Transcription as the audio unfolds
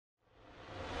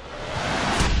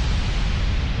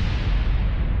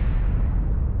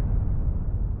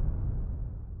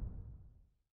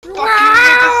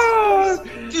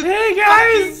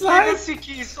the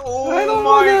keys. Oh I don't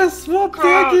my wanna swap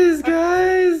God. khakis,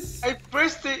 guys. I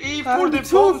pressed the E for I'm the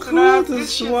too bombs and I cool have to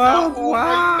this shit swap. now. Oh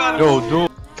my God. Yo,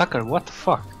 dude. Tucker, what the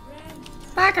fuck?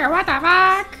 Tucker, what the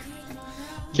fuck?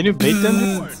 Can you bait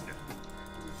them?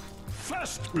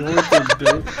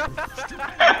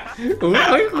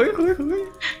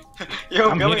 Yo,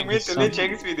 I'm coming hitting mid to let some.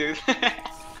 checks me, dude.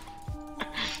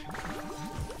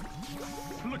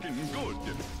 Looking good.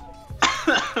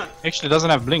 Actually, doesn't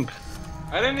have blink.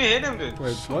 I didn't hit him, dude.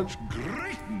 Wait, what?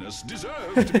 Greatness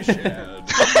deserves to be shared.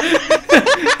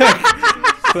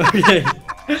 Okay.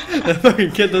 That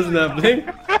fucking kid doesn't have blink.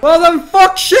 Well then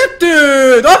fuck shit,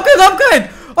 dude! Upgrade, upgrade!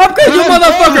 Upgrade, you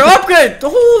motherfucker! Upgrade!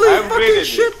 Holy I fucking upgraded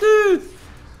shit, dude!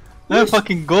 Nice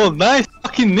fucking gold. Nice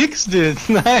fucking nicks, dude.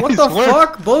 Nice What the work.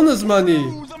 fuck? Bonus money!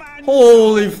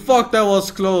 Holy fuck, that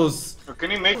was close! So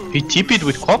can you make... He TP'd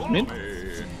with Cop mid.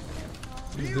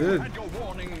 He did. Your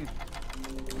warning.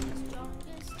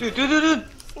 Dude.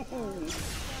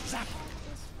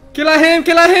 Kill him!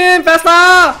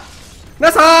 Faster!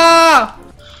 Nessa!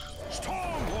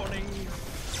 Storm warning.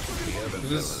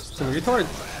 This is some retard.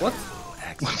 What?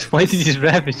 Why did he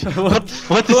ravage? What is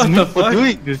What the Noob fuck?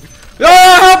 doing, dude? Yo,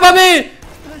 help me!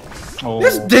 Oh.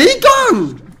 It's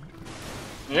Dagon!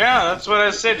 Yeah, that's what I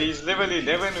said. He's level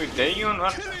 11 with Dagon.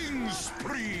 What? Killing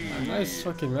spree. Nice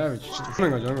fucking marriage. I'm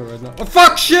going to jungle right now. Oh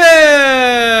fuck shit!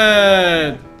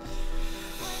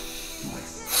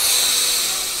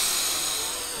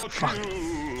 Fuck.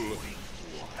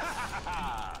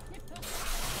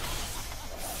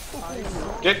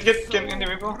 Get in the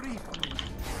middle.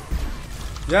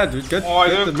 Yeah, dude, get Oh, I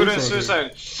the couldn't meeple,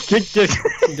 suicide. dude.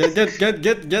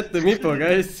 Get the meeple,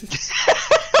 guys.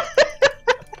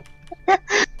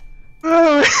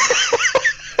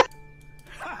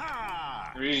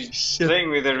 We're playing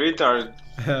with a retard.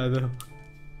 Yeah, I know.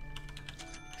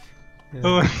 Yeah.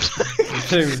 Oh, I'm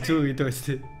playing with two retards,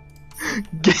 dude.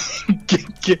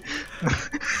 get.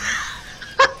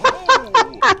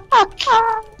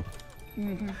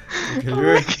 Okay,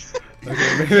 you're...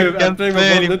 Okay, I'm playing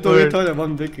with one little retard and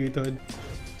one big retard.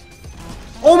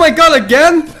 Oh my god,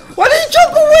 again? Why did you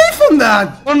jump away from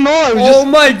that? Oh no, I was Oh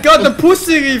my god, the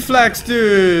pussy reflex,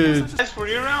 dude! That's for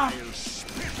you now.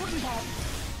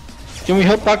 Can we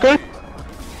help Tucker?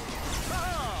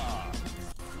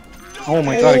 Oh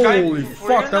my god, I can't. Holy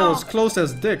fuck, that was close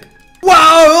as dick.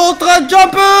 Wow, ultra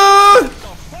jumper!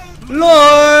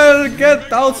 LOL, get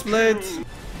outsplayed.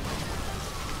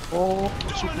 Oh,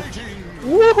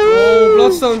 Oh,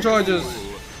 bloodstone charges.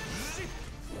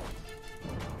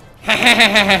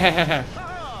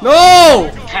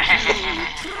 No!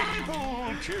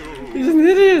 He's an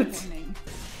idiot.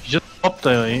 just stopped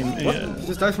the. He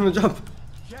just died from the jump.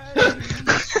 You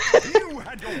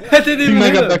had your I didn't even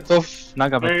hit Naga him. backed off.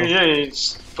 Naga backed off. Yeah,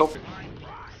 it's top.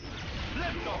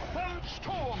 Let the whole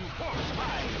storm force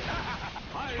by.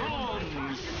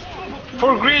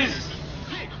 For Greece.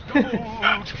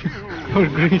 For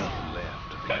Greece.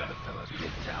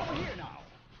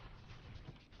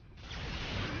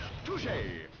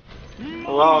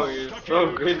 Wow, you're so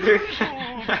good, dude.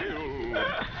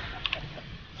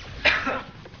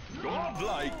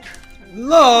 Godlike.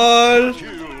 LOL.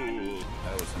 Kill.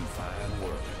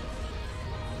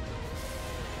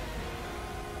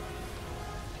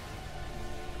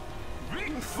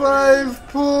 5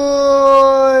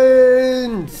 points.